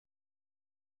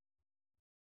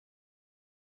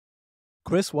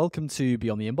Chris, welcome to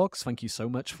Beyond the Inbox. Thank you so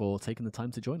much for taking the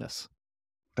time to join us.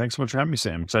 Thanks so much for having me,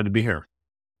 Sam. Excited to be here.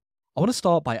 I want to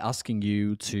start by asking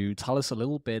you to tell us a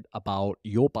little bit about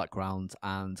your background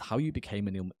and how you became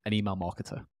an email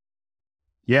marketer.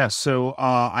 Yeah,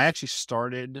 I actually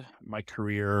started my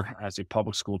career as a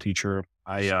public school teacher.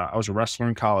 I was a wrestler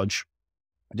in college.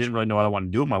 I didn't really know what I wanted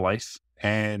to do with my life,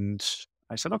 and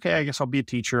I said, okay, I guess I'll be a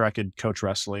teacher. I could coach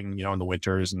wrestling, in the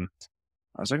winters, and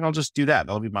I was like, I'll just do that.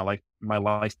 That'll be my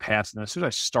life path. And as soon as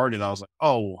I started, I was like,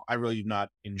 oh, I really do not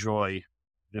enjoy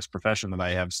this profession that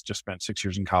I have just spent 6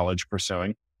 years in college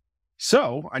pursuing.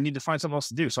 So I need to find something else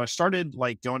to do. So I started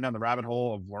like going down the rabbit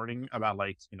hole of learning about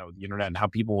the internet and how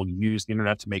people use the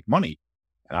internet to make money.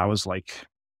 And I was like,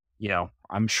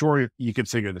 I'm sure you could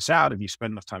figure this out if you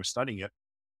spend enough time studying it.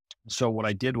 So what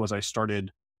I did was I started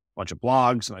a bunch of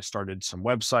blogs and I started some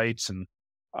websites and,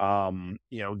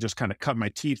 just kind of cut my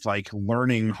teeth, like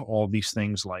learning all these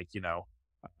things, like,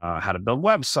 how to build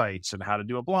websites and how to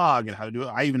do a blog and how to do it.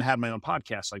 I even had my own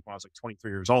podcast, like when I was like 23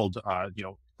 years old,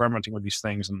 experimenting with these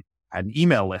things, and I had an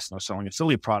email list and I was selling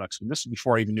affiliate products. And this is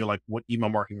before I even knew like what email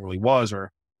marketing really was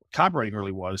or what copywriting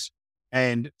really was.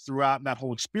 And throughout that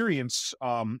whole experience,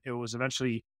 it was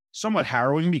eventually somewhat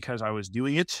harrowing because I was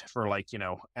doing it for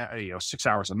 6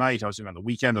 hours a night. I was doing it on the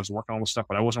weekend. I was working on all this stuff,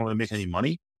 but I wasn't really making any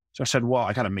money. So I said, well,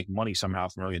 I got to make money somehow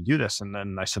if I'm really going to do this. And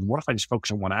then I said, what if I just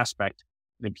focus on one aspect?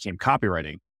 And it became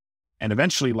copywriting. And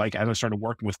eventually, like as I started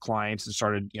working with clients and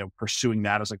started, pursuing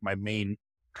that as like my main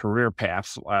career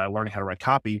path, learning how to write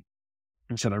copy,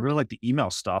 and said I really like the email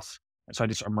stuff. And so I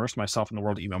just immersed myself in the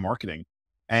world of email marketing.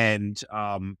 And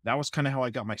that was kind of how I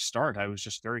got my start. I was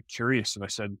just very curious, and I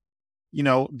said,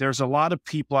 there's a lot of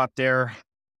people out there.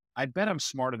 I bet I'm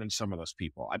smarter than some of those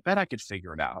people. I bet I could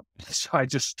figure it out. So I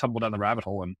just stumbled down the rabbit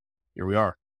hole, and here we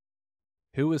are.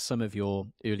 Who were some of your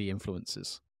early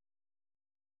influences?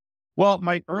 Well,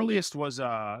 my earliest was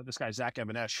this guy, Zach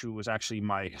Evanesh, who was actually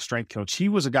my strength coach. He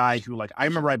was a guy who, like, I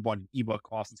remember I bought an ebook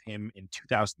off of him in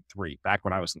 2003, back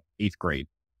when I was in eighth grade.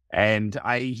 And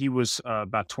he was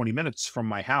about 20 minutes from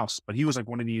my house, but he was like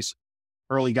one of these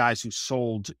early guys who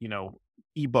sold,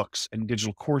 ebooks and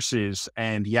digital courses.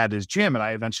 And he had his gym. And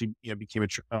I eventually, became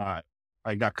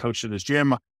I got coached at his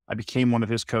gym. I became one of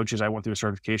his coaches. I went through a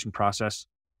certification process.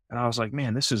 And I was like,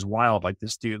 man, this is wild. Like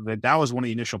this dude, that was one of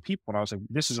the initial people. And I was like,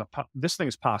 this thing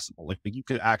is possible. Like you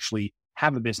could actually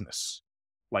have a business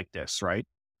like this, right?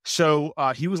 So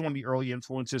he was one of the early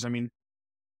influences. I mean,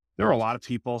 there are a lot of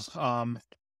people. Ryan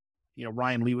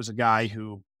Lee was a guy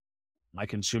who I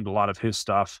consumed a lot of his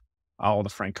stuff, all the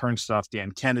Frank Kern stuff,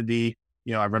 Dan Kennedy.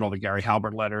 I read all the Gary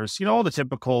Halbert letters, all the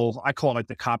typical, I call it like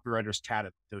the copywriter's cat.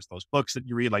 There's those books that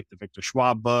you read, like the Victor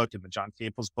Schwab book and the John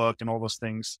Caples book and all those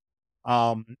things.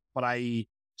 But I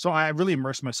really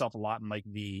immersed myself a lot in like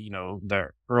the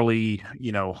early,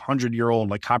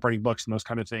 100-year-old like copywriting books and those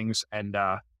kind of things. And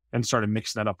started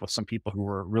mixing that up with some people who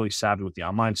were really savvy with the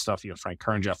online stuff, Frank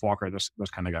Kern, Jeff Walker, those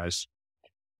kind of guys.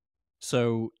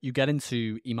 So you get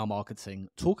into email marketing.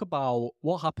 Talk about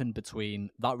what happened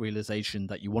between that realization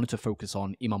that you wanted to focus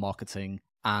on email marketing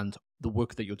and the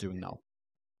work that you're doing now.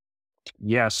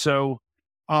 Yeah.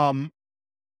 Um,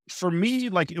 for me,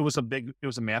 like it was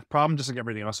a math problem, just like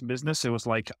everything else in business. It was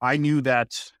like, I knew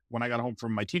that when I got home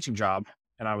from my teaching job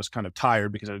and I was kind of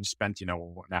tired because I had spent, an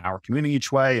hour commuting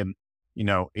each way and,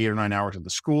 8 or 9 hours at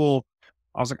the school.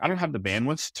 I was like, I don't have the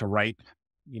bandwidth to write,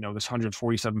 this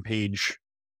 147-page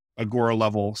Agora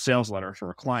level sales letter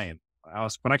for a client.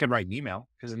 But I could write an email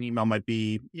because an email might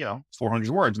be, 400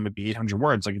 words, it might be 800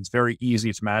 words. Like it's very easy.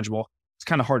 It's manageable. It's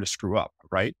kind of hard to screw up.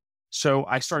 Right. So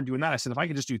I started doing that. I said, if I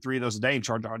could just do 3 of those a day and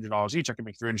charge $100 each, I could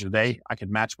make 300 a day. I could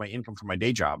match my income from my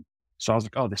day job. So I was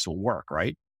like, oh, this will work.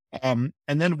 Right. And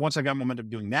then once I got momentum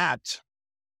doing that,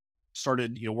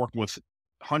 started, working with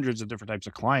hundreds of different types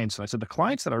of clients. And I said, the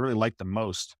clients that I really like the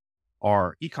most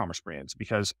are e-commerce brands,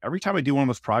 because every time I do one of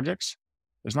those projects,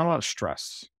 there's not a lot of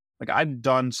stress. Like I've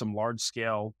done some large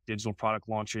scale digital product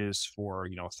launches for,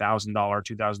 $1,000,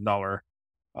 $2,000,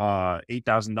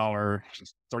 $8,000,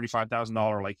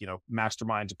 $35,000, like,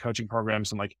 masterminds and coaching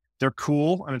programs. And like, they're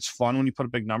cool and it's fun when you put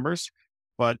up big numbers,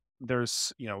 but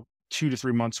there's, 2 to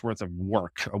 3 months worth of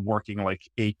work of working like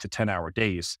 8 to 10 hour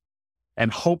days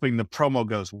and hoping the promo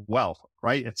goes well,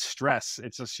 right? It's stress.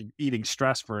 It's just eating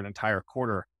stress for an entire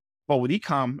quarter. But with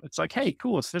ecom, it's like, hey,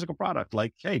 cool, it's a physical product.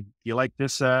 Like, hey, do you like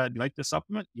this? Do you like this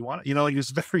supplement? You want it? Like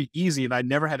it's very easy. And I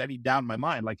never had any doubt in my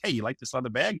mind. Like, hey, you like this leather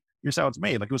bag? Here's how it's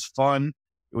made. Like it was fun.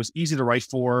 It was easy to write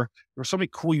for. There were so many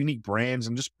cool, unique brands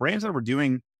and just brands that were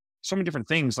doing so many different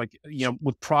things, like,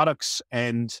 with products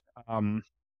and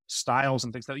styles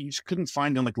and things that you just couldn't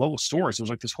find in like local stores. It was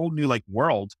like this whole new like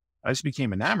world. I just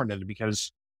became enamored of it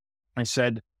because I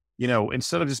said,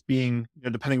 instead of just being,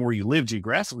 depending where you live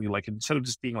geographically, like instead of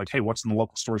just being like, hey, what's in the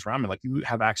local stores around me? Like you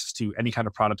have access to any kind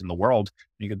of product in the world,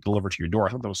 and you can deliver to your door.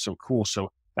 I thought that was so cool.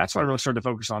 So that's why I really started to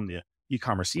focus on the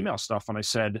e-commerce email stuff. And I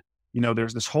said,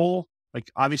 there's this whole, like,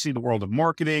 obviously the world of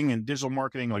marketing and digital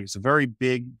marketing, like it's a very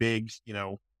big,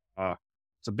 uh,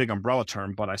 it's a big umbrella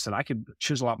term, but I said I could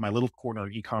chisel out my little corner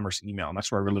of e-commerce email. And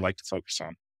that's where I really like to focus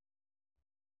on.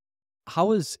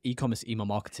 How has e-commerce email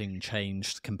marketing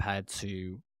changed compared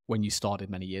to when you started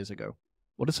many years ago?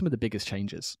 What are some of the biggest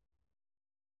changes?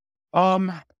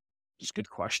 Um, Just a good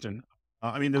question.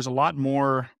 I mean, there's a lot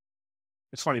more.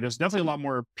 It's funny. There's definitely a lot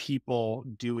more people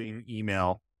doing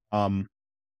email. Um,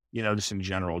 just in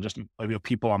general, just like,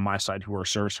 people on my side who are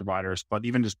service providers, but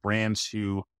even just brands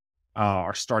who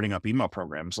are starting up email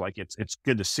programs. Like it's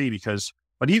good to see because,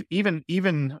 but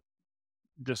even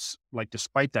just like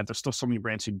despite that, there's still so many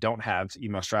brands who don't have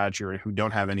email strategy or who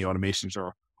don't have any automations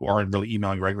or who aren't really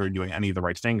emailing regularly, doing any of the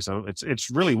right things. So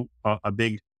it's really a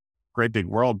big, great big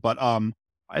world. But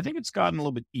I think it's gotten a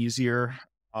little bit easier.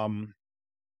 Um,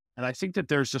 and I think that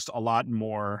there's just a lot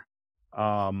more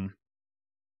um,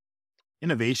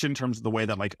 innovation in terms of the way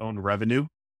that like owned revenue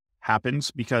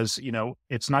happens because,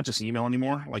 it's not just email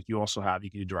anymore. Like you can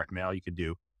do direct mail, you could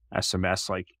do SMS,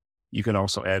 like you could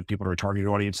also add people to retargeted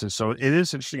audiences. So it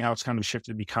is interesting how it's kind of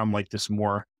shifted to become like this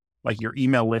more like your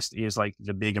email list is like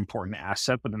the big important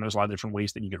asset, but then there's a lot of different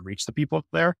ways that you can reach the people up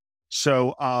there.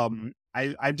 So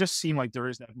I've just seen like there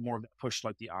is that more of that push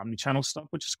like the omni-channel stuff,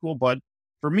 which is cool. But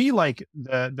for me, like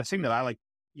the thing that I like,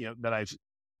 that I've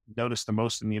noticed the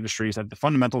most in the industry is that the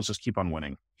fundamentals just keep on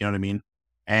winning. You know what I mean?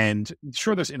 And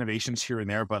sure, there's innovations here and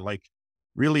there, but like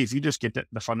really, if you just get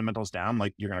the fundamentals down,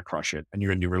 like you're going to crush it and you're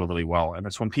going to do really, really well. And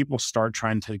it's when people start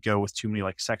trying to go with too many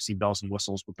like sexy bells and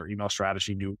whistles with their email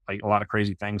strategy, do like a lot of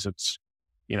crazy things. It's,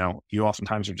 you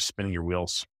oftentimes are just spinning your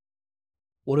wheels.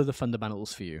 What are the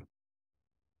fundamentals for you?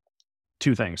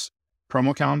 Two things: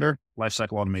 promo calendar,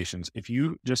 lifecycle automations. If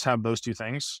you just have those two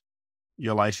things,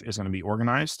 your life is going to be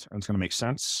organized and it's going to make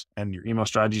sense. And your email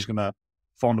strategy is going to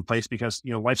fall into place because,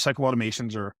 lifecycle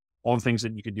automations are all the things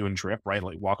that you could do in Drip, right?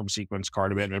 Like welcome sequence,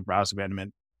 cart abandonment, browse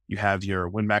abandonment. You have your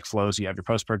win back flows, you have your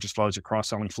post purchase flows, your cross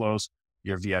selling flows,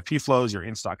 your VIP flows, your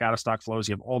in stock, out of stock flows.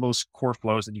 You have all those core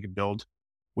flows that you can build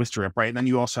with Drip, right? And then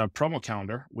you also have promo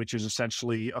calendar, which is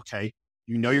essentially, okay,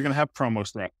 you're going to have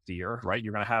promos throughout the year, right?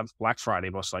 You're going to have Black Friday,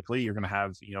 most likely. You're going to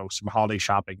have, some holiday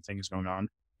shopping things going on.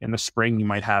 In the spring, you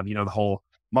might have, the whole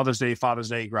Mother's Day, Father's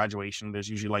Day, graduation. There's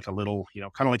usually like a little,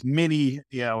 kind of like mini,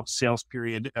 sales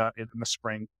period in the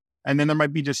spring. And then there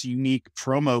might be just unique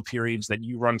promo periods that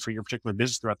you run for your particular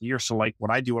business throughout the year. So like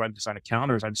what I do when I design a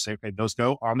calendar is I just say, okay, those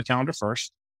go on the calendar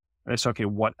first. And it's okay,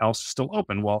 what else is still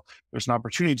open? Well, there's an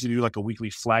opportunity to do like a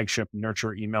weekly flagship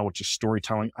nurture email, which is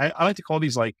storytelling. I like to call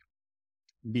these like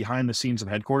behind the scenes of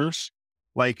headquarters.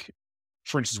 Like,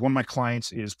 for instance, one of my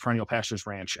clients is Perennial Pastures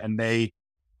Ranch, and they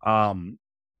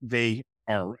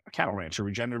are a cattle ranch, a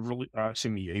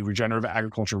regenerative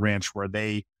agriculture ranch where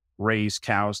they raise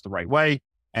cows the right way.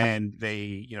 And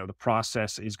the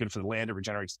process is good for the land. It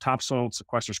regenerates the topsoil, it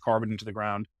sequesters carbon into the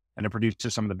ground, and it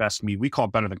produces some of the best meat. We call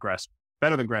it better than grass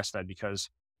fed because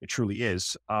it truly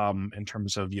is, in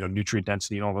terms of, nutrient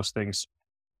density and all those things.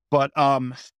 But,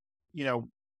 you know,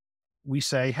 we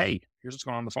say, hey, here's what's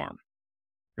going on the farm.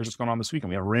 Here's what's going on this weekend.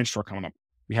 We have a ranch tour coming up.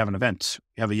 We have an event.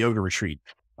 We have a yoga retreat.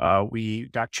 We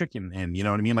got chicken in, you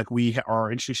know what I mean? Like we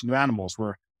are introducing new animals.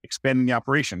 We're expanding the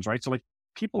operations, right? So like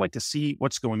people like to see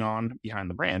what's going on behind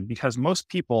the brand because most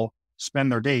people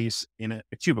spend their days in a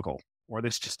cubicle or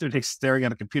they're staring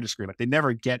at a computer screen. Like they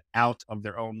never get out of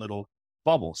their own little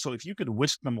bubble. So if you could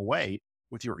whisk them away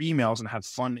with your emails and have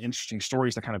fun, interesting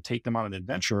stories that kind of take them on an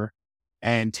adventure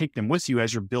and take them with you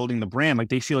as you're building the brand, like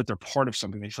they feel like they're part of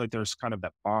something. They feel like there's kind of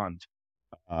that bond,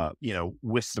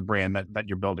 with the brand that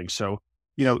you're building. So,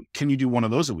 can you do one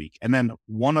of those a week? And then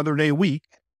one other day a week,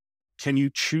 can you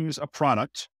choose a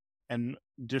product and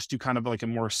just do kind of like a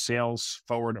more sales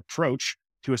forward approach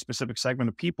to a specific segment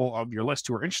of people of your list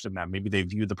who are interested in that? Maybe they've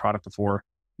viewed the product before,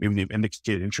 maybe they've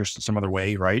indicated interest in some other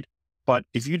way, right? But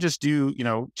if you just do,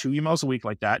 2 emails a week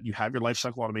like that, you have your life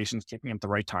cycle automations kicking in at the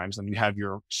right times, and you have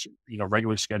your,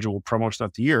 regularly scheduled promo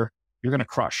stuff the year, you're going to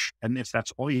crush. And if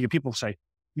that's all you people say,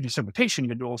 you do segmentation, you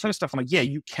can do all this other stuff. I'm like, yeah,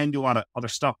 you can do a lot of other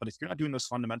stuff, but if you're not doing those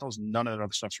fundamentals, none of that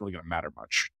other stuff's really going to matter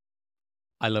much.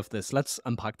 I love this. Let's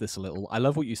unpack this a little. I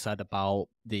love what you said about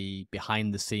the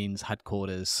behind the scenes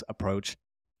headquarters approach.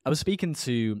 I was speaking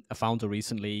to a founder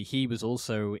recently. He was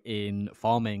also in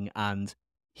farming and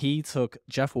he took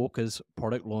Jeff Walker's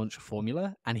product launch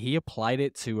formula and he applied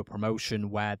it to a promotion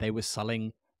where they were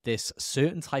selling this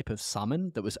certain type of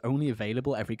salmon that was only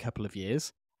available every couple of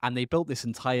years. And they built this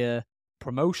entire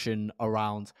promotion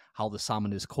around how the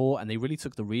salmon is caught. And they really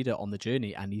took the reader on the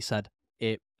journey. And he said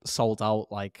it sold out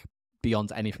like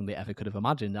beyond anything they ever could have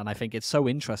imagined. And I think it's so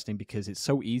interesting because it's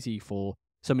so easy for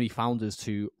so many founders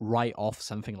to write off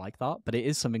something like that, but it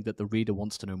is something that the reader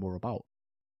wants to know more about.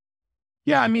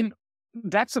 Yeah, I mean,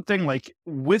 that's the thing, like,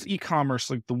 with e-commerce,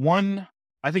 like,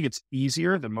 I think it's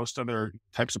easier than most other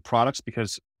types of products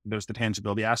because there's the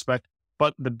tangibility aspect,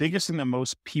 but the biggest thing that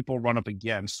most people run up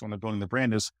against when they're building the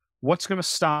brand is, what's gonna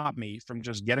stop me from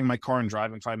just getting my car and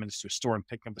driving 5 minutes to a store and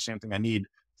picking up the same thing I need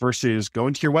versus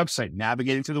going to your website,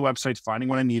 navigating through the website, finding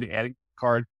what I need, adding a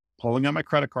card, pulling out my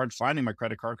credit card, finding my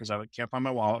credit card because I, like, can't find my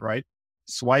wallet, right?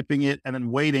 Swiping it and then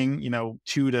waiting,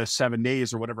 2 to 7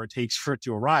 days or whatever it takes for it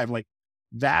to arrive, like,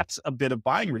 that's a bit of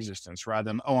buying resistance rather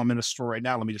than, oh, I'm in a store right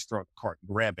now. Let me just throw out the cart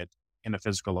and grab it in a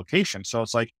physical location. So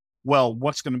it's like, well,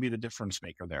 what's going to be the difference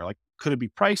maker there? Like, could it be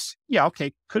price? Yeah,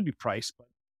 okay, could be price, but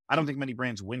I don't think many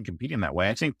brands win competing that way.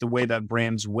 I think the way that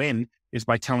brands win is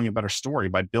by telling a better story,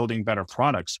 by building better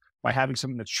products, by having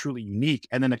something that's truly unique,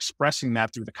 and then expressing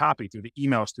that through the copy, through the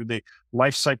emails, through the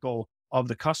life cycle of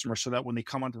the customer, so that when they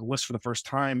come onto the list for the first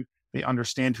time, they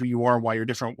understand who you are, why you're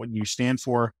different, what you stand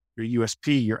for, your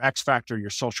USP, your X factor, your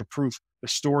social proof, the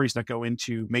stories that go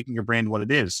into making your brand what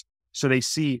it is. So they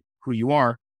see who you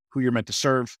are, who you're meant to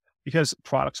serve, because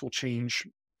products will change,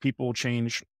 people will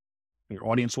change, your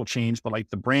audience will change, but like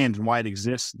the brand and why it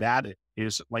exists, that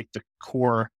is like the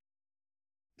core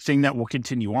thing that will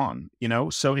continue on, you know?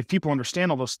 So if people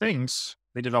understand all those things,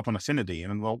 they develop an affinity.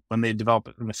 And well, when they develop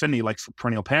an affinity, like for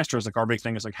perennial pastures, like our big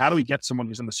thing is like, how do we get someone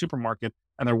who's in the supermarket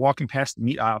and they're walking past the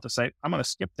meat aisle to say, I'm going to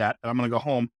skip that and I'm going to go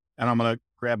home and I'm going to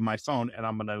grab my phone and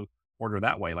I'm going to order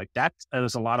that way. Like that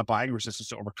is a lot of buying resistance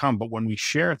to overcome. But when we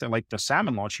share that, like the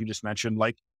salmon launch you just mentioned,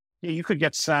 like, yeah, you could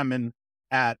get salmon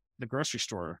at the grocery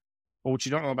store. But what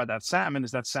you don't know about that salmon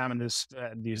is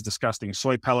these disgusting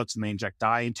soy pellets and they inject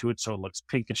dye into it. So it looks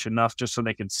pinkish enough just so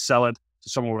they can sell it. So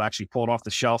someone would actually pull it off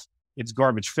the shelf. It's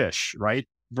garbage fish, right?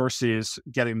 Versus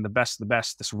getting the best of the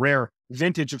best, this rare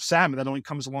vintage of salmon that only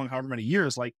comes along however many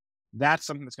years. Like that's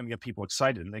something that's going to get people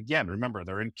excited. And again, remember,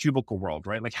 they're in cubicle world,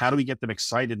 right? Like how do we get them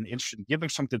excited and interested and give them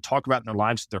something to talk about in their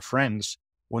lives with their friends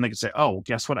when they can say, oh,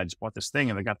 guess what? I just bought this thing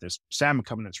and I got this salmon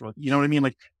coming. It's really, you know what I mean?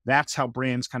 Like that's how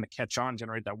brands kind of catch on,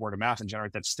 generate that word of mouth and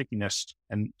generate that stickiness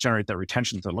and generate that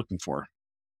retention that they're looking for.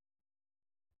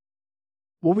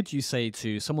 What would you say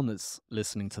to someone that's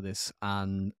listening to this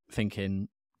and thinking,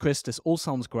 Chris, this all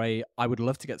sounds great. I would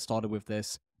love to get started with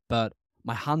this, but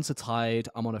my hands are tied.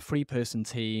 I'm on a 3-person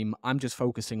team. I'm just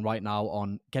focusing right now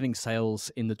on getting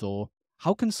sales in the door.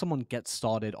 How can someone get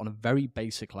started on a very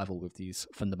basic level with these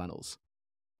fundamentals?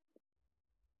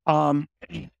 Um,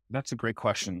 that's a great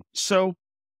question. So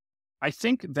I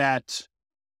think that,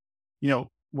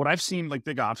 what I've seen like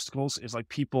big obstacles is like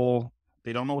people,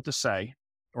 they don't know what to say,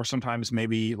 or sometimes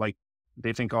maybe like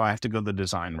they think, oh, I have to go the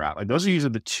design route. Like those are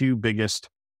usually the two biggest,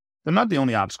 they're not the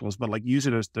only obstacles, but like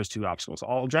usually those two obstacles.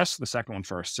 I'll address the second one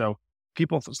first. So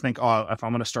people think, oh, if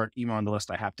I'm going to start emailing the list,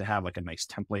 I have to have like a nice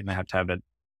template and I have to have it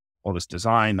all this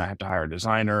design. I have to hire a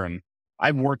designer. And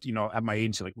I've worked, at my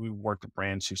agency, like we work with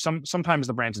brands who sometimes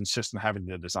the brands insist on having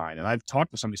the design. And I've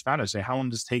talked to some of these founders, say, how long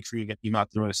does it take for you to get email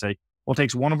through? And I say, well, it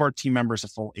takes one of our team members a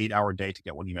full 8-hour day to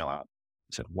get one email out.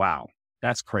 I said, wow,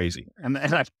 that's crazy. And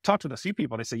I've talked with a few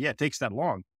people, they say, yeah, it takes that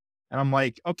long. And I'm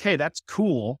like, okay, that's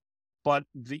cool. But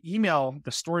the email,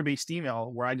 the story-based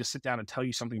email where I just sit down and tell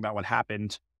you something about what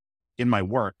happened in my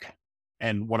work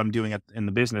and what I'm doing in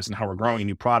the business and how we're growing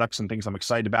new products and things I'm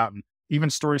excited about, and even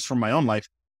stories from my own life.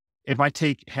 If I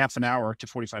take half an hour to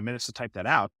 45 minutes to type that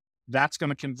out, that's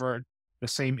going to convert the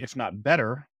same, if not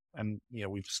better. And,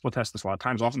 we've split tested this a lot of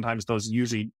times. Oftentimes those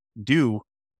usually do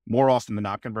more often than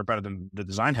not convert better than the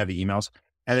design heavy emails.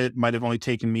 And it might have only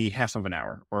taken me half of an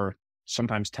hour or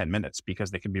sometimes 10 minutes because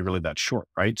they can be really that short.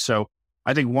 Right. So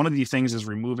I think one of the things is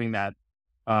removing that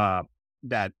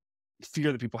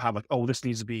fear that people have, like, oh, this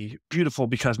needs to be beautiful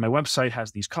because my website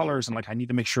has these colors and like, I need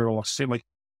to make sure it looks the same. Like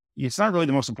it's not really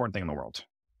the most important thing in the world.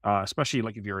 Especially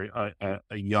like if you're a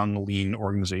young, lean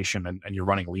organization and you're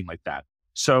running lean like that.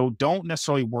 So don't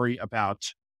necessarily worry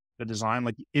about the design.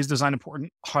 Like, is design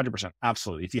important? 100%.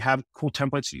 Absolutely. If you have cool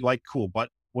templates you like, cool. But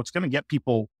what's going to get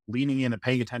people leaning in and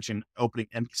paying attention, opening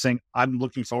and saying, I'm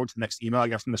looking forward to the next email I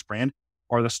get from this brand,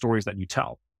 are the stories that you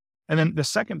tell. And then the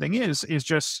second thing is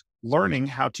just learning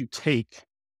how to take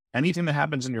anything that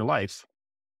happens in your life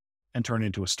and turn it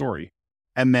into a story.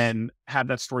 And then have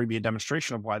that story be a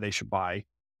demonstration of why they should buy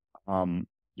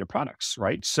your products,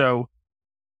 right? So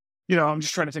I'm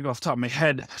just trying to think off the top of my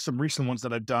head some recent ones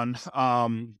that I've done.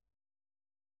 Of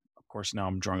course, now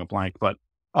I'm drawing a blank, but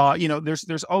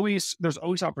there's always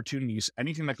opportunities.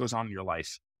 Anything that goes on in your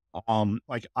life.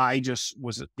 Like I just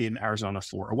was in Arizona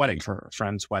for a wedding, for a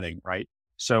friend's wedding, right?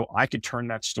 So I could turn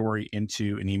that story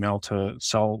into an email to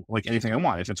sell like anything I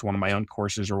want. If it's one of my own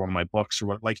courses or one of my books or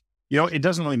what, like, it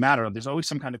doesn't really matter. There's always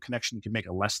some kind of connection you can make,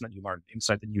 a lesson that you learned,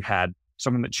 insight that you had,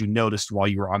 something that you noticed while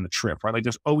you were on the trip, right? Like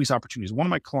there's always opportunities. One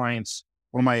of my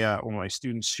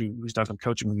students who's done some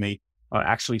coaching with me,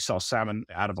 actually sells salmon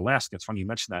out of Alaska. It's funny you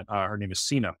mentioned that. Her name is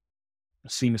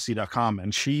Sina.com.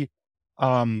 And she's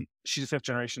a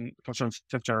comes from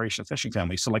fifth generation fishing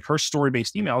family. So like her story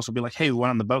based emails will be like, hey, we went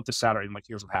on the boat this Saturday and like,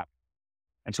 here's what happened.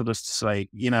 And so this is like,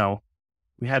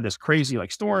 we had this crazy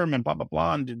like storm and blah, blah,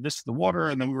 blah, and did this to the water.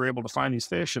 And then we were able to find these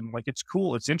fish and like, it's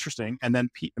cool. It's interesting. And then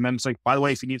it's like, by the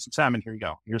way, if you need some salmon, here you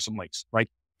go. Here's some links, right?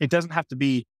 It doesn't have to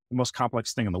be the most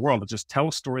complex thing in the world. It's just tell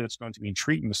a story that's going to be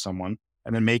intriguing to someone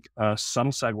and then make a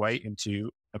subtle segue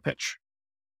into a pitch.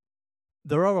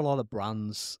 There are a lot of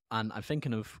brands, and I'm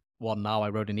thinking of one now. I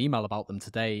wrote an email about them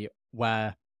today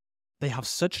where they have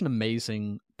such an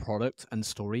amazing product and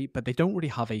story, but they don't really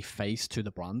have a face to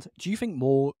the brand. Do you think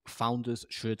more founders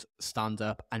should stand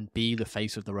up and be the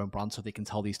face of their own brand so they can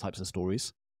tell these types of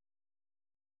stories?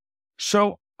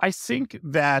 So I think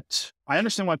that I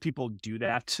understand why people do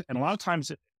that. And a lot of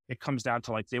times it comes down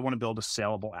to like they want to build a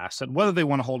saleable asset, whether they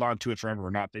want to hold on to it forever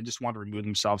or not. They just want to remove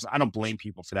themselves. I don't blame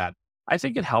people for that. I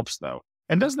think it helps though.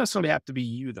 And it doesn't necessarily have to be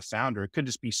you, the founder. It could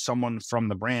just be someone from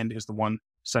the brand is the one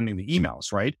sending the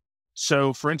emails, right?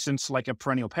 So for instance, like a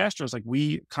perennial pastor is like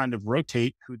we kind of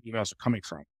rotate who the emails are coming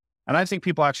from. And I think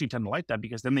people actually tend to like that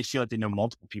because then they feel like they know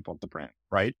multiple people at the brand,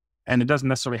 right? And it doesn't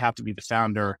necessarily have to be the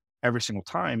founder every single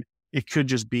time. It could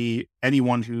just be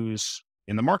anyone who's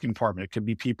in the marketing department. It could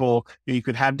be people, you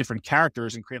could have different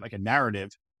characters and create like a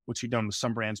narrative, which you've done with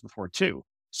some brands before too.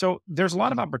 So there's a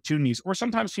lot of opportunities, or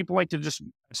sometimes people like to just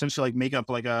essentially like make up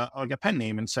like a pen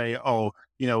name and say, oh,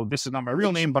 this is not my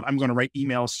real name, but I'm going to write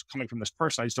emails coming from this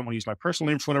person. I just don't want to use my personal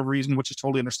name for whatever reason, which is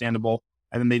totally understandable.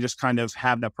 And then they just kind of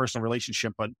have that personal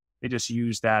relationship, but they just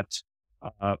use that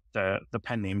the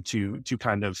pen name to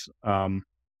kind of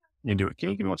do it. Can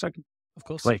you give me 1 second? Of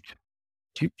course. Like,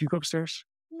 do you go upstairs?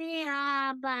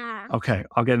 Yeah, bah. Okay,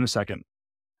 I'll get in a second.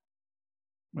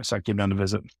 My son came down to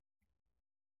visit.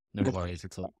 No worries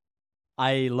at all.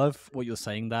 I love what you're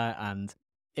saying there. And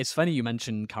it's funny you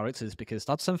mentioned characters because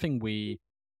that's something we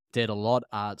did a lot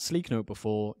at Sleeknote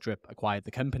before Drip acquired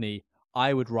the company.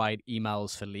 I would write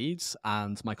emails for leads,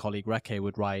 and my colleague Reke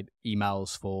would write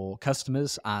emails for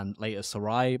customers, and later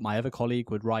Sarai, my other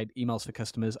colleague, would write emails for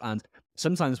customers, and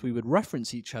sometimes we would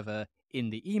reference each other in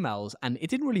the emails, and it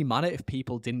didn't really matter if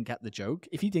people didn't get the joke.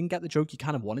 If you didn't get the joke, you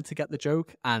kind of wanted to get the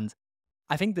joke, and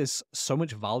I think there's so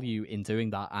much value in doing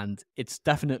that, and it's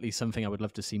definitely something I would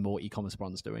love to see more e-commerce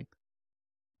brands doing.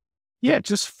 Yeah, it's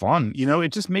just fun.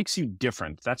 It just makes you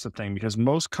different. That's the thing, because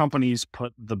most companies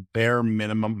put the bare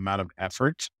minimum amount of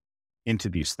effort into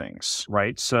these things,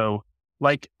 right? So,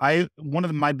 like, one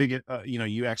of my big,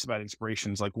 you asked about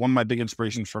inspirations. Like, one of my big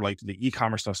inspirations for like the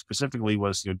e-commerce stuff specifically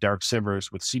was, Derek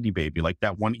Sivers with CD Baby, like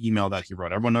that one email that he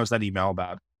wrote. Everyone knows that email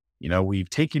about,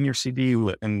 we've taken your CD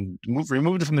and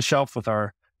removed it from the shelf with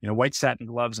our, white satin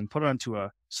gloves and put it onto a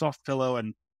soft pillow,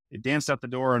 and it danced out the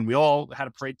door, and we all had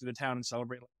to parade through the town and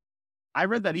celebrate. I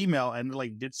read that email and it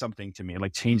like did something to me. It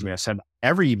like changed me. I said,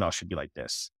 every email should be like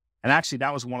this. And actually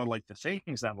that was one of like the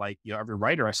things that like, every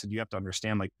writer, I said, you have to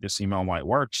understand like this email and why it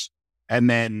works. And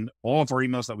then all of our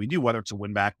emails that we do, whether it's a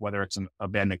win back, whether it's an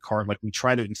abandoned cart, like we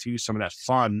try to infuse some of that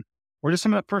fun or just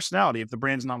some of that personality. If the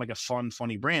brand's not like a fun,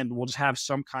 funny brand, we'll just have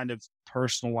some kind of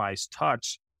personalized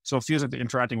touch. So it feels like they're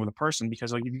interacting with a person,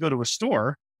 because like if you go to a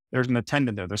store, there's an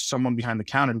attendant there. There's someone behind the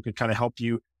counter who could kind of help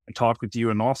you and talk with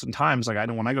you. And oftentimes, like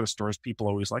when I go to stores, people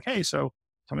always like, hey, so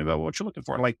tell me about what you're looking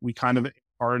for. Like we kind of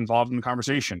are involved in the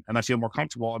conversation and I feel more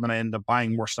comfortable. And then I end up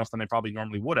buying more stuff than I probably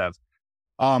normally would have.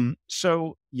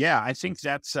 So yeah, I think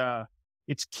that's,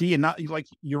 it's key. And not like,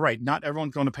 you're right. Not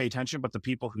everyone's going to pay attention, but the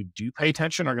people who do pay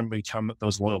attention are going to become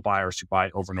those loyal buyers who buy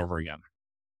over and over again.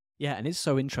 Yeah, and it's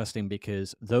so interesting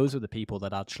because those are the people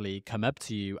that actually come up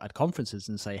to you at conferences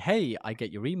and say, hey, I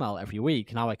get your email every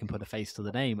week. Now I can put a face to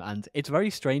the name. And it's very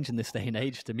strange in this day and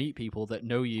age to meet people that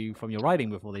know you from your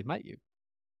writing before they've met you.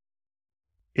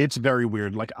 It's very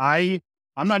weird. Like I'm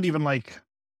not even like,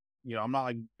 I'm not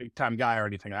like big time guy or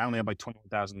anything. I only have like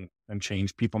 21,000 and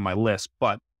change people on my list.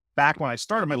 But back when I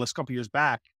started my list a couple years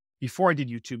back, before I did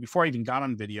YouTube, before I even got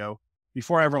on video,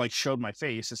 before I ever like showed my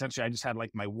face, essentially I just had like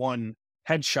my one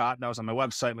headshot and that was on my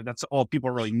website. Like that's all people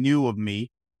really knew of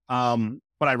me. But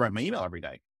I write my email every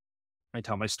day. I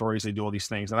tell my stories, I do all these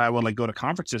things. And I would like go to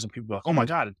conferences and people go, oh my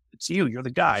God, it's you, you're the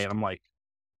guy. And I'm like,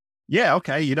 yeah,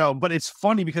 okay, but it's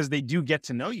funny because they do get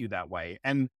to know you that way.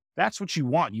 And that's what you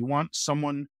want. You want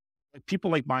someone, like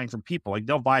people like buying from people. Like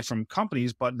they'll buy from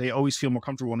companies, but they always feel more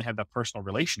comfortable when they have that personal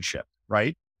relationship,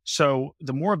 right? So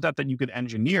the more of that you could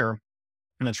engineer,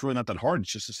 and it's really not that hard.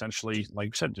 It's just essentially, like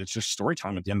you said, it's just story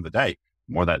time at the end of the day.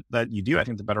 The more that you do, I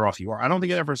think the better off you are. I don't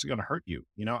think it ever is going to hurt you.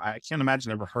 I can't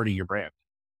imagine ever hurting your brand.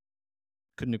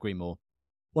 Couldn't agree more.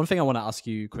 One thing I want to ask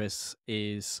you, Chris,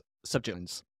 is subject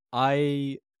lines.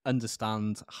 I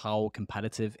understand how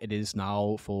competitive it is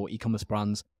now for e-commerce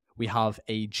brands. We have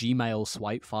a Gmail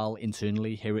swipe file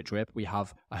internally here at Drip. We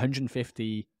have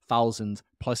 150,000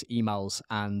 plus emails,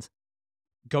 and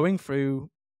going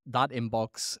through that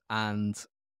inbox, and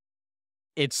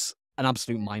it's an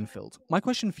absolute minefield. My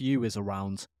question for you is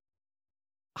around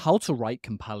how to write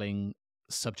compelling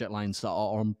subject lines that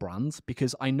are on brand,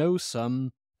 because I know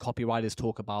some copywriters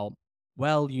talk about,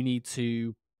 well, you need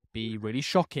to be really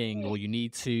shocking or you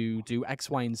need to do X,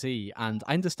 Y, and Z. And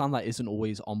I understand that isn't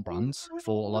always on brand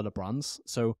for a lot of brands.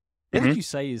 So what would you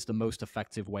say is the most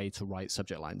effective way to write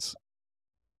subject lines?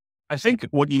 I think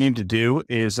what you need to do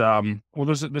is,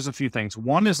 there's a few things.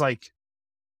 One is like,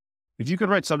 if you could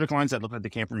write subject lines that look like they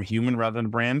came from a human rather than a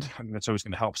brand, I think that's always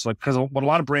going to help. So like, because what a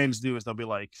lot of brands do is they'll be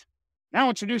like, now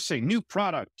introducing new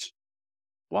product,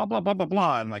 blah, blah, blah, blah,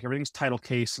 blah. And like everything's title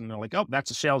case. And they're like, oh,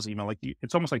 that's a sales email. Like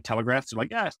it's almost like telegraphs. They're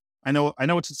like, yeah, I know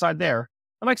what's inside there.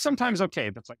 And like, sometimes, okay,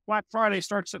 if it's like Black Friday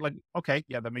starts at like, okay,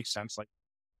 yeah, that makes sense. Like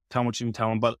tell them what you can tell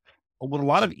them. But with a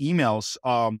lot of emails,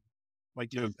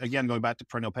 like, again, going back to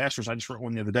perennial pastures, I just wrote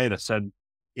one the other day that said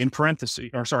in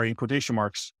quotation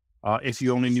marks, if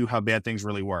you only knew how bad things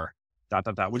really were, ...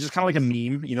 which is kind of like a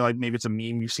meme, like maybe it's a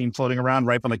meme you've seen floating around,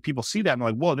 right? But like people see that and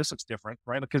they're like, whoa, this looks different,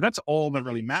 right? Because that's all that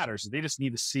really matters. They just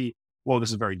need to see, whoa, this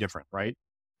is very different, right?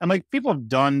 And like people have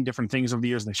done different things over the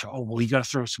years and they say, oh, well, you got to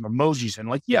throw some emojis in.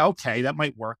 Like, yeah, okay, that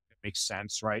might work. It makes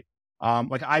sense, right?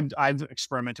 Like I've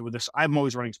experimented with this. I'm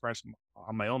always running express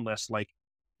on my own list. Like,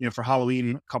 for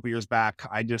Halloween a couple years back,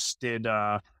 I just did,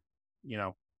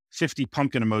 50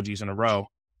 pumpkin emojis in a row.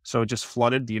 So it just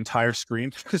flooded the entire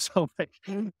screen. So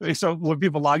when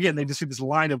people log in, they just see this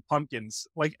line of pumpkins.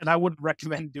 Like, and I wouldn't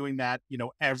recommend doing that,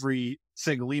 every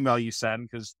single email you send,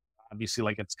 because obviously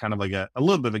like it's kind of like a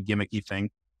little bit of a gimmicky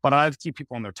thing. But I have to keep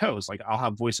people on their toes. Like I'll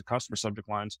have voice of customer subject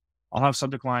lines. I'll have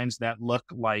subject lines that look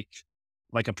like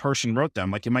a person wrote them.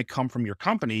 Like it might come from your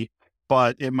company,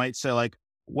 but it might say like,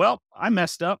 well, I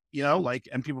messed up,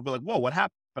 and people be like, whoa, what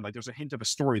happened? But like, there's a hint of a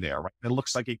story there, right? It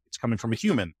looks like it's coming from a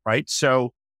human, right?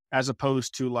 So as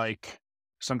opposed to like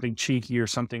something cheeky or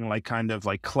something like kind of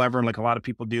like clever, like a lot of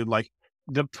people do, like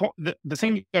the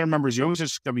thing you gotta remember is you're always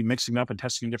just gonna be mixing up and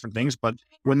testing different things. But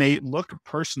when they look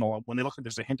personal, when they look like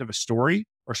there's a hint of a story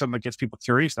or something that gets people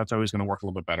curious, that's always going to work a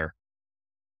little bit better.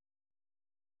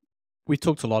 We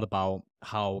talked a lot about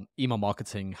how email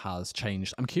marketing has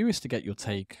changed. I'm curious to get your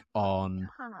take on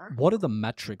what are the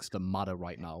metrics that matter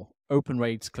right now? Open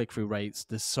rates, click-through rates,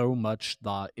 there's so much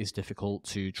that is difficult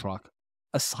to track.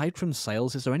 Aside from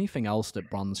sales, is there anything else that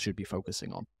brands should be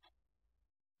focusing on?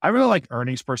 I really like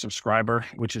earnings per subscriber,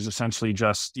 which is essentially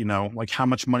just, like how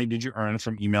much money did you earn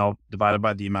from email divided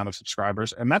by the amount of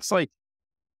subscribers. And that's like,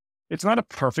 it's not a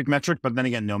perfect metric, but then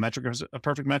again, no metric is a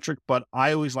perfect metric. But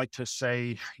I always like to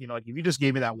say, like if you just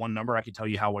gave me that one number, I could tell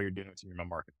you how well you're doing with email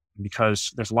marketing,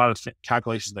 because there's a lot of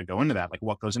calculations that go into that. Like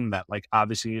what goes into that? Like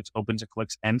obviously it's opens and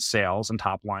clicks and sales and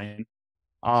top line.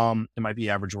 It might be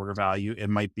average order value. It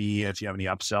might be if you have any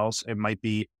upsells. It might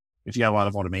be if you have a lot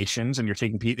of automations and you're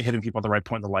hitting people at the right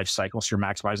point in the life cycle. So you're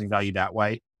maximizing value that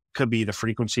way. Could be the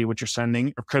frequency which you're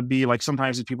sending, or could be like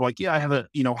sometimes people are like, yeah, I have a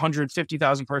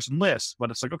 150,000 person list,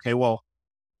 but it's like, okay, well,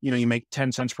 you make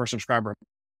 10 cents per subscriber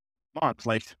a month.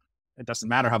 Like it doesn't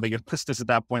matter how big your list is at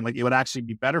that point. Like it would actually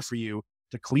be better for you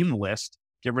to clean the list,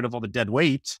 get rid of all the dead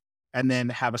weight, and then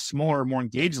have a smaller, more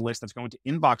engaged list that's going to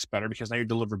inbox better because now your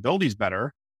deliverability is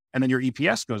better. And then your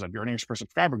EPS goes up, your earnings per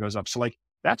subscriber goes up. So like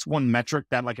that's one metric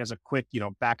that like as a quick,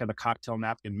 back of the cocktail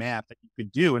napkin math that you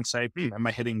could do and say, am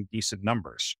I hitting decent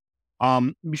numbers?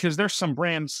 Because there's some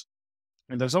brands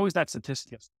and there's always that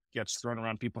statistic that gets thrown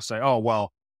around. People say, oh,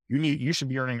 well, you should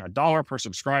be earning $1 per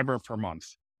subscriber per month.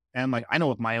 And like, I know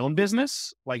with my own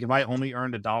business, like if I only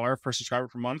earned $1 per subscriber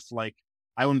per month, like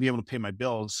I wouldn't be able to pay my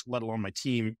bills, let alone my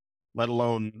team, let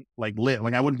alone like live.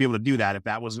 Like I wouldn't be able to do that if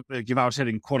I was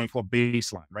hitting quote unquote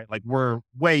baseline, right? Like we're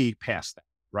way past that,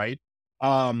 right?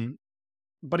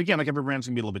 But again, like every brand's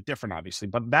gonna be a little bit different, obviously,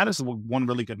 but that is one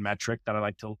really good metric that I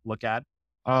like to look at.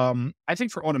 I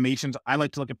think for automations, I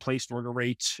like to look at placed order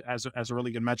rate as a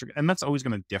really good metric, and that's always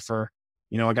going to differ.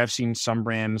 Like I've seen some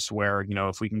brands where,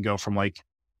 if we can go from like,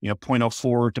 zero point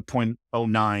 0.04 to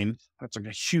 0.09, that's like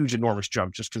a huge, enormous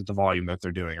jump just because of the volume that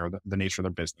they're doing or the nature of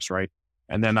their business, right?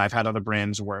 And then I've had other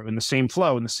brands where in the same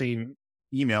flow, in the same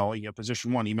email,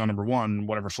 position one, email number one,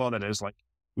 whatever flow that is, like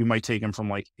we might take them from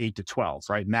like 8 to 12,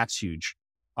 right? And that's huge.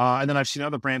 And then I've seen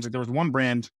other brands, like there was one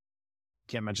brand,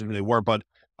 can't mention who they were, but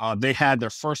they had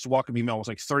their first welcome email was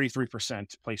like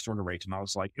 33% place order rate. And I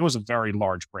was like, it was a very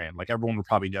large brand. Like everyone would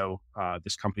probably know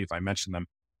this company if I mentioned them.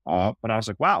 But I was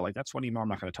like, wow, like that's one email I'm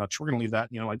not going to touch. We're going to leave that,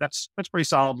 like that's pretty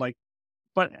solid. Like,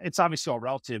 but it's obviously all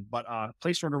relative, but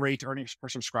place order rate, earnings per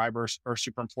subscribers are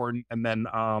super important. And then,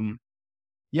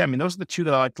 yeah, I mean, those are the two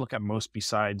that I like to look at most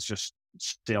besides just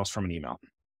sales from an email.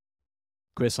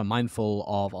 Chris, I'm mindful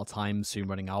of our time soon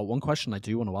running out. One question I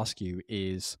do want to ask you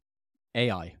is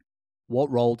AI. What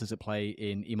role does it play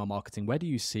in email marketing? Where do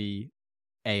you see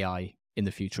AI in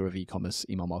the future of e-commerce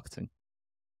email marketing?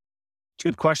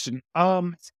 Good question.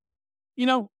 I'm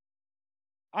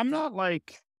not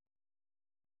like,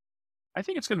 I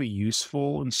think it's going to be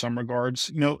useful in some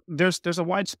regards. There's a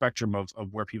wide spectrum of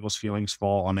where people's feelings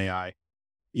fall on AI.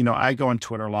 I go on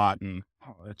Twitter a lot and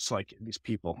it's like these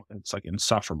people, it's like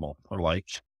insufferable. They're like,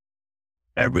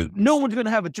 no one's going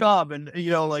to have a job and,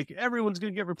 like everyone's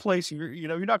going to get replaced.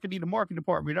 You're not going to need a marketing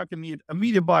department. You're not going to need a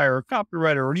media buyer, or a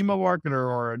copywriter, or an email marketer,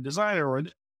 or a designer,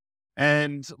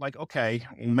 and like, okay,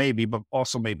 maybe, but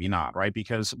also maybe not, right?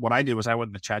 Because what I did was I went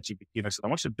into ChatGPT and I said, I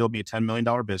want you to build me a $10 million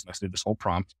business. I did this whole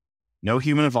prompt, no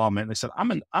human involvement. And they said,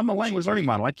 I'm a language learning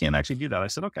model. I can't actually do that. I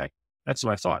said, okay, that's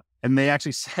what I thought. And they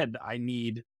actually said, I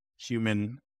need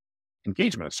human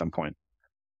engagement at some point.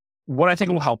 What I think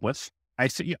it will help with, I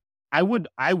said, yeah, I would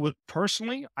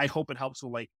personally, I hope it helps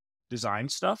with like design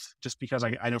stuff, just because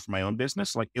I know for my own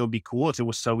business, like it would be cool if it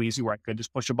was so easy where I could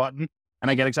just push a button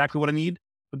and I get exactly what I need.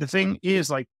 But the thing is,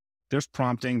 like, there's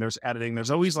prompting, there's editing,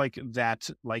 there's always like that.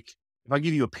 Like, if I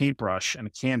give you a paintbrush and a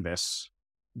canvas,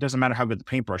 it doesn't matter how good the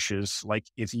paintbrush is. Like,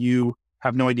 if you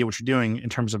have no idea what you're doing in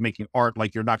terms of making art,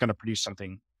 like, you're not going to produce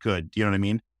something good. You know what I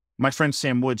mean? My friend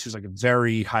Sam Woods, who's like a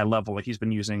very high level, like, he's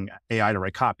been using AI to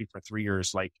write copy for 3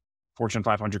 years. Like, Fortune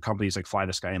 500 companies like fly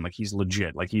this guy in. Like, he's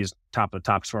legit. Like, he's top of the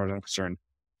top as far as I'm concerned.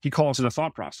 He calls it a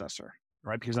thought processor,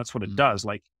 right? Because that's what it does.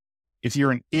 Like, if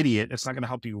you're an idiot, it's not going to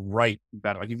help you write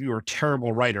better. Like if you were a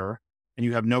terrible writer and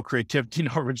you have no creativity,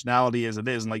 no originality as it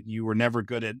is, and like you were never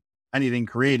good at anything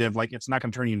creative, like it's not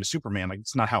going to turn you into Superman. Like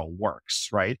it's not how it works,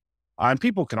 right? And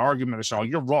people can argue and say, "Oh,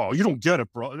 you're wrong. You don't get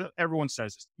it, bro." Everyone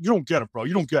says, "You don't get it, bro.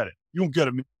 You don't get it. You don't get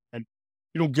it, and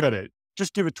you don't get it.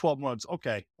 Just give it 12 months."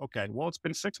 Okay. Well, it's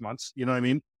been 6 months. You know what I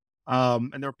mean?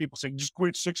 And there are people saying, "Just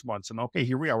quit 6 months." And okay,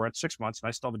 here we are. We're at 6 months, and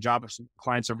I still have a job with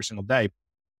clients every single day.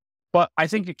 But I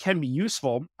think it can be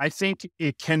useful. I think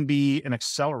it can be an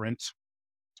accelerant.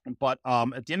 But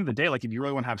at the end of the day, like if you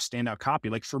really want to have standout copy,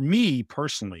 like for me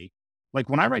personally, like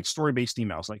when I write story-based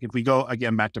emails, like if we go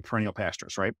again back to perennial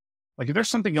pastures, right? Like if there's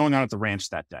something going on at the ranch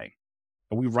that day,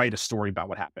 and we write a story about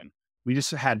what happened. We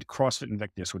just had CrossFit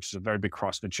Invictus, which is a very big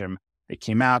CrossFit gym. They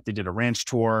came out, they did a ranch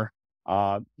tour.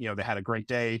 They had a great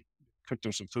day, cooked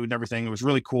them some food and everything. It was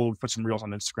really cool. We put some reels on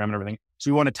Instagram and everything. So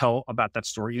we want to tell about that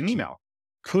story in an email.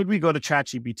 Could we go to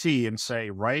ChatGPT and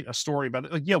say, write a story about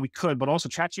it? Like, yeah, we could, but also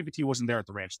ChatGPT wasn't there at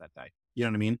the ranch that day. You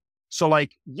know what I mean? So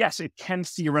like, yes, it can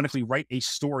theoretically write a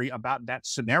story about that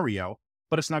scenario,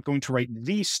 but it's not going to write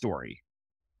the story,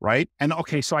 right? And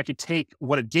okay, so I could take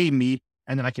what it gave me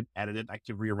and then I could edit it, I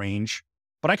could rearrange,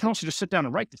 but I can also just sit down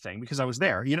and write the thing because I was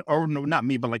there, or no, not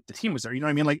me, but like the team was there. You know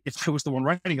what I mean? Like if I was the one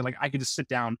writing it, like I could just sit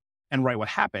down and write what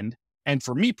happened. And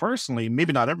for me personally,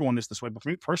 maybe not everyone is this way, but for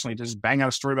me personally, to just bang out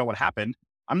a story about what happened,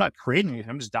 I'm not creating anything.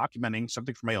 I'm just documenting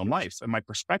something from my own life and my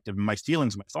perspective and my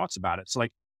feelings and my thoughts about it. So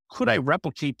like, could I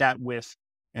replicate that with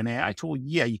an AI tool?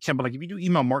 Yeah, you can. But like, if you do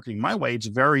email marketing my way, it's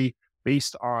very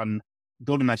based on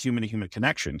building that human to human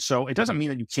connection. So it doesn't mean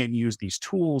that you can't use these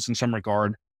tools in some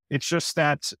regard. It's just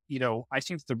that, I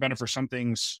think that they're better for some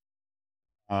things,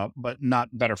 but not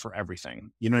better for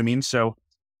everything. You know what I mean? So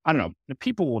I don't know. The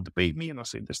people will debate me and they'll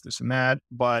say this, and that.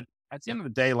 But at the end of the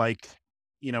day, like,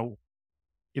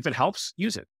 if it helps,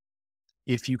 use it.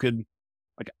 If you could,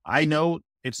 like, I know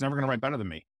it's never going to write better than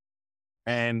me.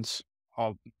 And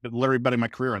I'll literally betting my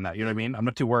career on that. You know what I mean? I'm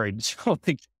not too worried. So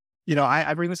like,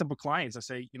 I bring this up with clients. I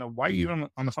say, why are you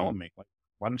on the phone with me? Like,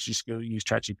 why don't you just go use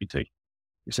ChatGPT?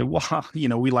 You say, well,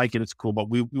 we like it. It's cool, but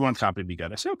we want the copy to be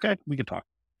good. I say, okay, we can talk,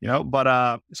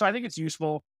 but, so I think it's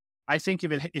useful. I think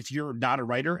if you're not a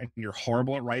writer and you're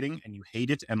horrible at writing and you hate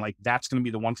it, and like, that's going to be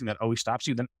the one thing that always stops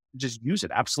you, then just use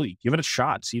it. Absolutely. Give it a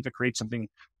shot. See if it creates something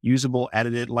usable,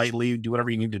 edit it lightly, do whatever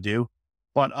you need to do.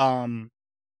 But,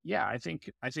 Yeah, I think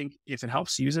if it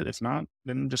helps, use it. If not,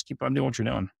 then just keep on doing what you're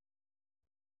doing.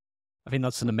 I think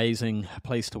that's an amazing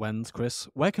place to end, Chris.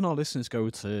 Where can our listeners go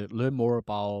to learn more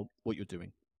about what you're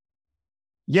doing?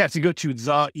 Yeah, if you go to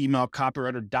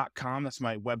theemailcopywriter.com, that's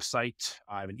my website.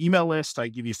 I have an email list. I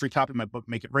give you a free copy of my book,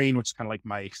 Make It Rain, which is kind of like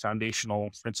my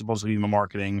foundational principles of email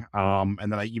marketing. And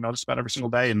then I email just about every single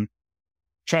day and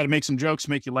try to make some jokes,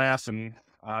 make you laugh, and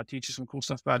teach you some cool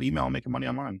stuff about email and making money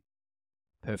online.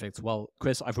 Perfect. Well,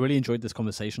 Chris, I've really enjoyed this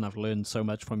conversation. I've learned so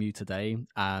much from you today,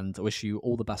 and I wish you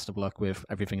all the best of luck with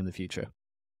everything in the future.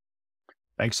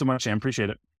 Thanks so much, Sam. Appreciate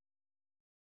it.